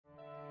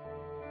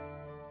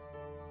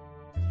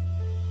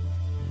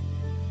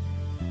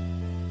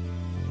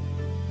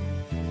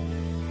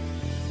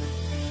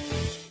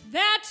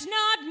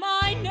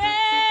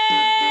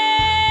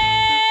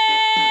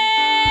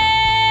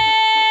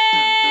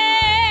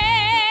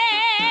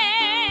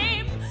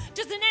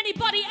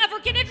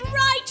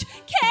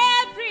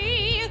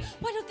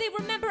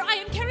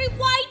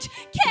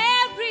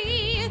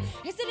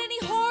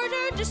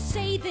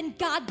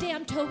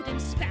implode and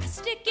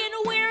spastic and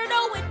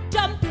weirdo and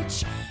dumb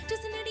bitch.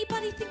 Doesn't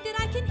anybody think that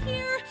I can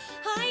hear?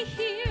 I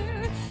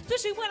hear.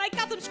 Especially when I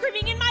got them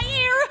screaming in my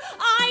ear.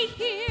 I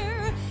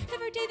hear.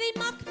 Every day they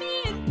mock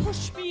me and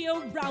push me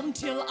around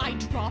till I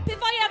drop.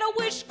 If I had a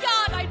wish,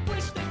 God, I'd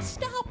wish they'd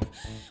stop.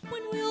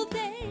 When will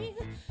they?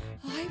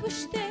 I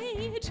wish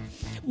they'd.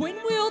 When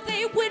will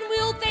they? When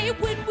will they?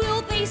 When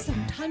will they?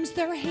 Sometimes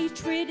their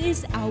hatred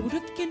is out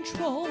of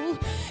control.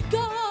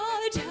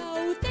 God,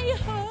 how they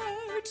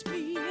hurt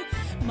me.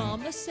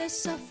 Mama says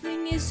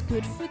suffering is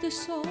good for the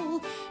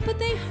soul, but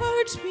they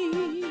hurt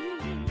me.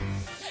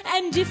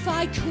 And if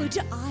I could,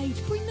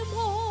 I'd bring them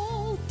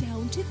all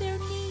down to their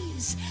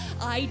knees.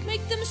 I'd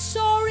make them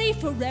sorry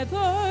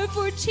forever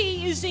for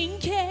teasing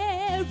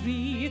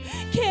Carrie,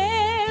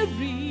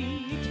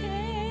 Carrie,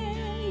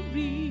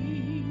 Carrie.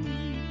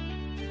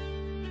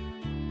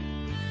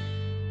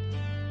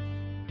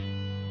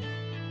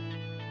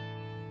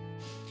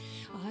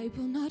 I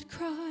will not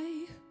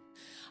cry,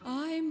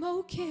 I'm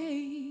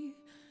okay.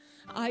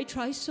 I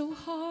try so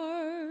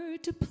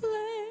hard to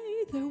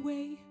play their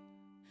way.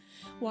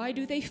 Why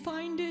do they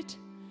find it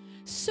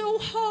so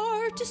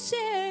hard to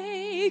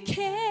say,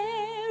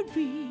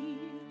 Carrie?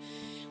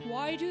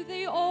 Why do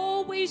they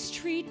always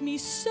treat me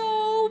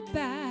so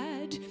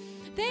bad?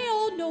 They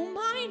all know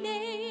my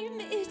name,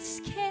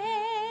 it's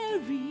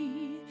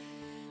Carrie.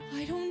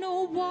 I don't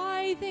know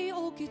why they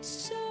all get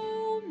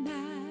so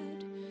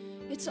mad.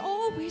 It's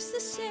always the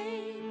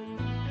same.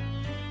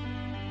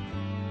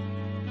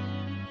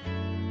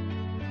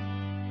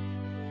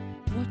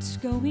 What's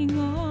going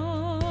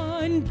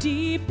on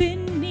deep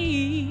in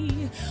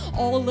me?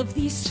 All of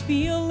these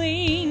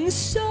feelings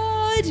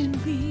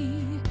suddenly.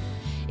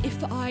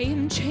 If I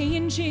am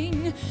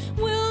changing,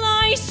 will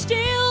I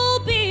still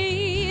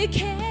be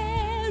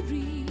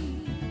Carrie?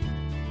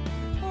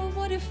 Or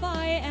what if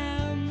I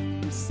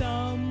am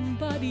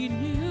somebody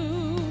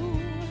new?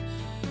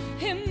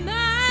 Imagine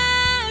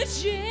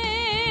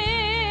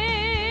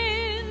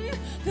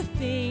the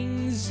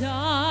things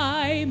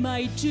I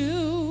might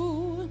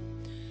do.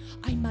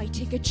 I might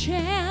take a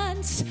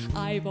chance,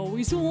 I've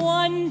always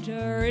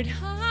wondered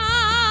how.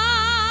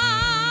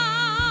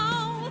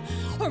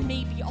 Or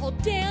maybe I'll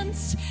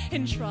dance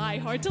and try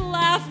hard to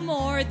laugh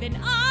more than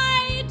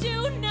I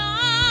do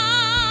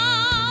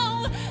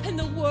now. And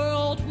the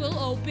world will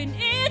open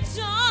its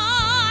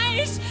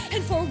eyes,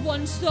 and for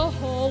once the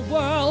whole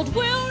world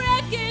will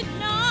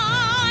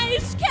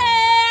recognize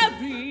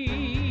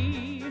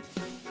Carrie.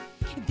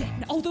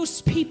 Then all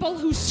those people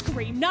who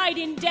scream night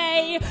and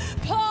day,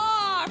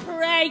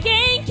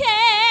 praying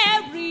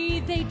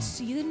Carrie, they'd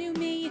see the new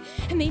me,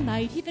 and they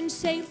might even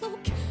say, look,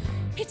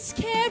 it's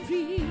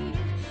Carrie.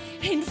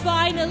 And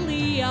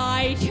finally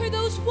I'd hear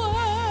those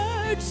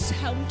words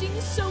sounding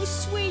so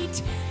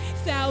sweet,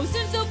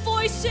 thousands of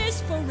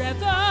voices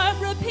forever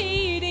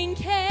repeating,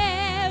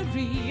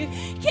 Carrie,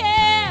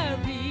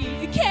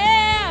 Carrie,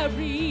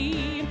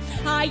 Carrie.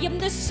 I am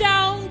the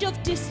sound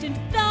of distant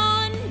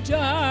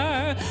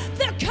thunder,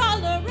 the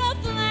color of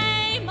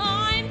flame,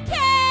 I'm Carrie.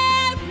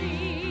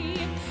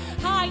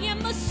 I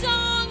am a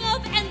song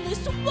of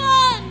endless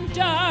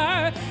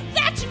wonder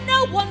that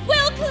no one will